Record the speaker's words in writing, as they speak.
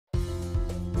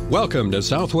Welcome to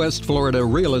Southwest Florida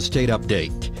Real Estate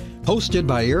Update, hosted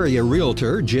by area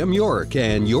realtor Jim York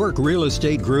and York Real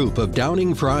Estate Group of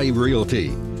Downing Fry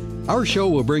Realty. Our show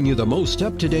will bring you the most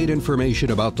up-to-date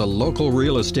information about the local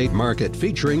real estate market,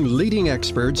 featuring leading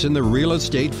experts in the real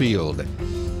estate field.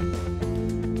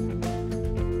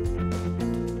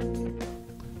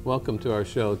 Welcome to our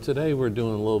show. Today we're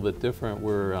doing a little bit different.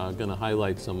 We're going to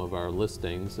highlight some of our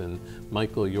listings, and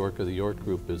Michael York of the York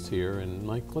Group is here. And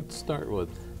Mike, let's start with...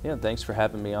 Yeah, thanks for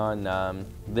having me on.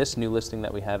 This new listing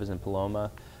that we have is in Paloma,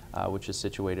 which is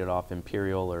situated off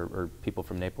Imperial, or people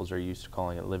from Naples are used to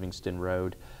calling it Livingston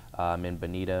Road, in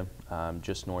Bonita,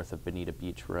 just north of Bonita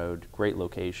Beach Road. Great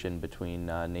location between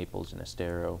Naples and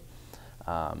Estero.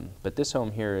 But this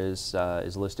home here is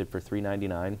listed for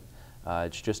 $399.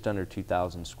 It's just under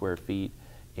 2,000 square feet,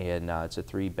 and it's a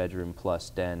 3-bedroom plus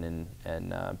den,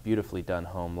 and beautifully done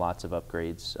home. Lots of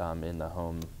upgrades in the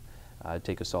home. It'd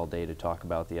take us all day to talk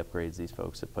about the upgrades these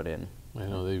folks have put in. I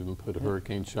know they even put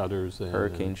hurricane shutters in.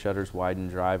 Hurricane shutters,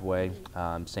 widened driveway,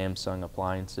 Samsung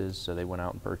appliances, so they went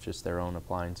out and purchased their own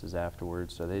appliances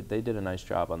afterwards. So they did a nice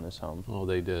job on this home. Oh,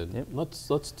 they did. Yep. Let's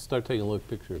start taking a look at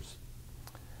pictures.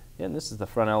 Yeah, and this is the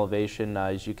front elevation.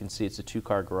 As you can see, it's a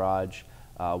 2-car garage.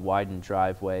 Widened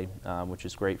driveway, which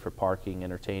is great for parking,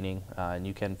 entertaining, and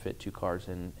you can fit 2 cars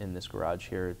in this garage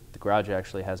here. The garage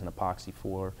actually has an epoxy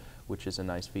floor, which is a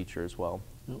nice feature as well.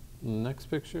 Yep. Next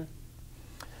picture.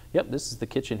 Yep, this is the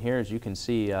kitchen here. As you can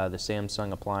see, the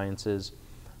Samsung appliances,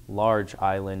 large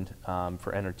island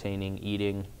for entertaining,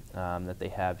 eating that they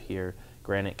have here,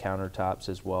 granite countertops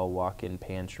as well, walk-in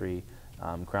pantry,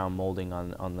 crown molding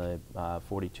on the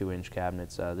 42-inch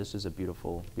cabinets. This is a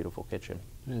beautiful, beautiful kitchen.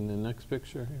 And the next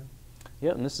picture here.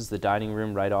 Yeah, and this is the dining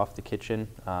room right off the kitchen,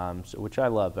 which I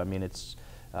love. I mean, it's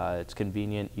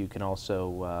convenient. You can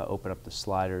also open up the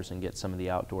sliders and get some of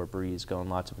the outdoor breeze going.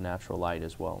 Lots of natural light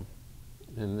as well.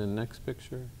 And the next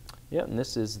picture. Yeah, and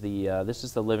this is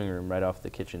the living room right off the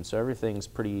kitchen. So everything's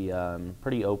pretty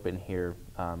open here.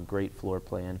 Great floor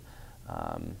plan.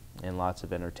 And lots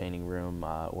of entertaining room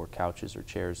or couches or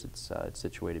chairs. It's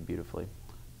situated beautifully.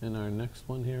 And our next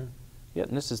one here. Yeah,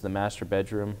 and this is the master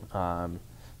bedroom.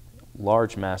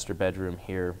 Large master bedroom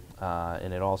here,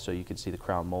 and it also, you can see the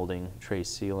crown molding, tray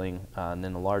ceiling, and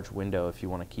then a large window. If you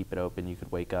want to keep it open, you could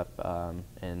wake up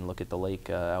and look at the lake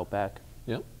out back.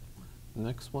 Yep.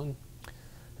 Next one.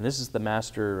 And this is the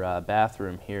master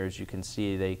bathroom here. As you can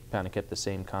see, they kind of kept the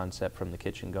same concept from the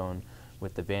kitchen going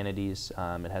with the vanities.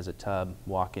 It has a tub,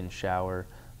 walk-in shower,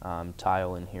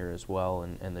 tile in here as well,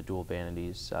 and the dual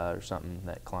vanities are something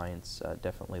that clients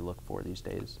definitely look for these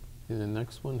days. And the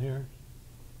next one here.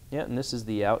 Yeah, and this is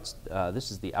the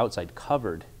outside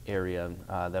covered area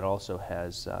that also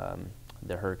has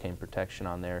the hurricane protection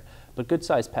on there, but good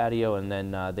sized patio, and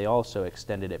then they also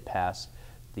extended it past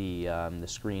the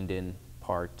screened-in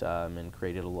part and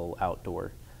created a little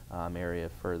outdoor area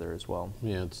further as well.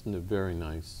 Yeah, it's very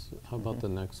nice. How about the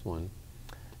next one?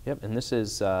 Yep, and this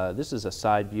is a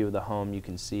side view of the home. You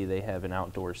can see they have an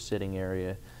outdoor sitting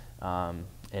area,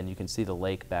 and you can see the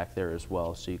lake back there as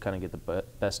well. So you kind of get the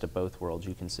best of both worlds.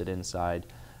 You can sit inside,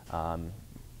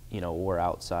 you know, or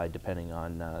outside depending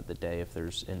on the day. If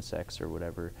there's insects or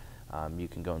whatever, you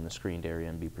can go in the screened area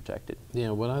and be protected. Yeah,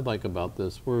 what I like about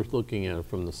this, we're looking at it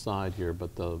from the side here,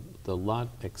 but the lot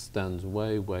extends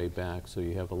way, way back, so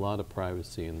you have a lot of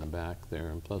privacy in the back there,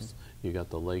 and plus you got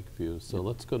the lake view. So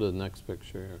let's go to the next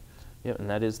picture here. Yep, and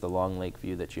that is the long lake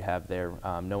view that you have there.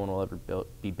 No one will ever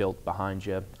be built behind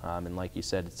you, and like you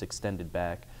said, it's extended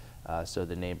back, so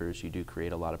the neighbors, you do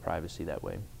create a lot of privacy that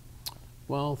way.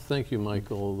 Well, thank you,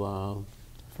 Michael,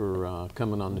 for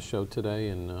coming on the show today,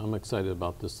 and I'm excited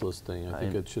about this listing. I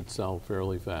think it should sell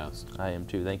fairly fast. I am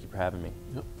too. Thank you for having me.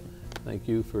 Yep. Thank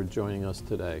you for joining us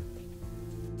today.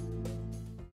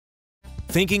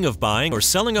 Thinking of buying or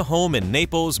selling a home in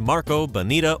Naples, Marco,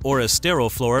 Bonita, or Estero,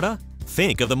 Florida?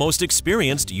 Think of the most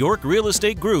experienced York Real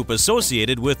Estate Group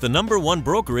associated with the #1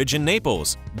 brokerage in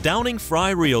Naples, Downing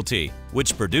Fry Realty,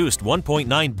 which produced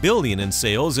 $1.9 billion in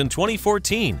sales in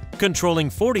 2014, controlling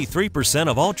 43%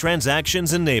 of all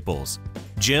transactions in Naples.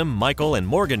 Jim, Michael, and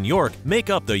Morgan York make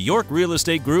up the York Real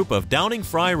Estate Group of Downing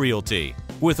Fry Realty.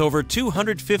 With over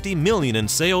 $250 million in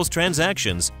sales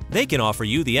transactions, they can offer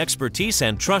you the expertise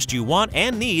and trust you want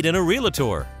and need in a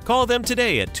realtor. Call them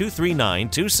today at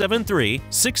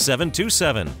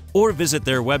 239-273-6727 or visit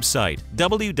their website,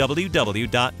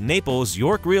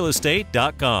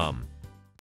 www.naplesyorkrealestate.com.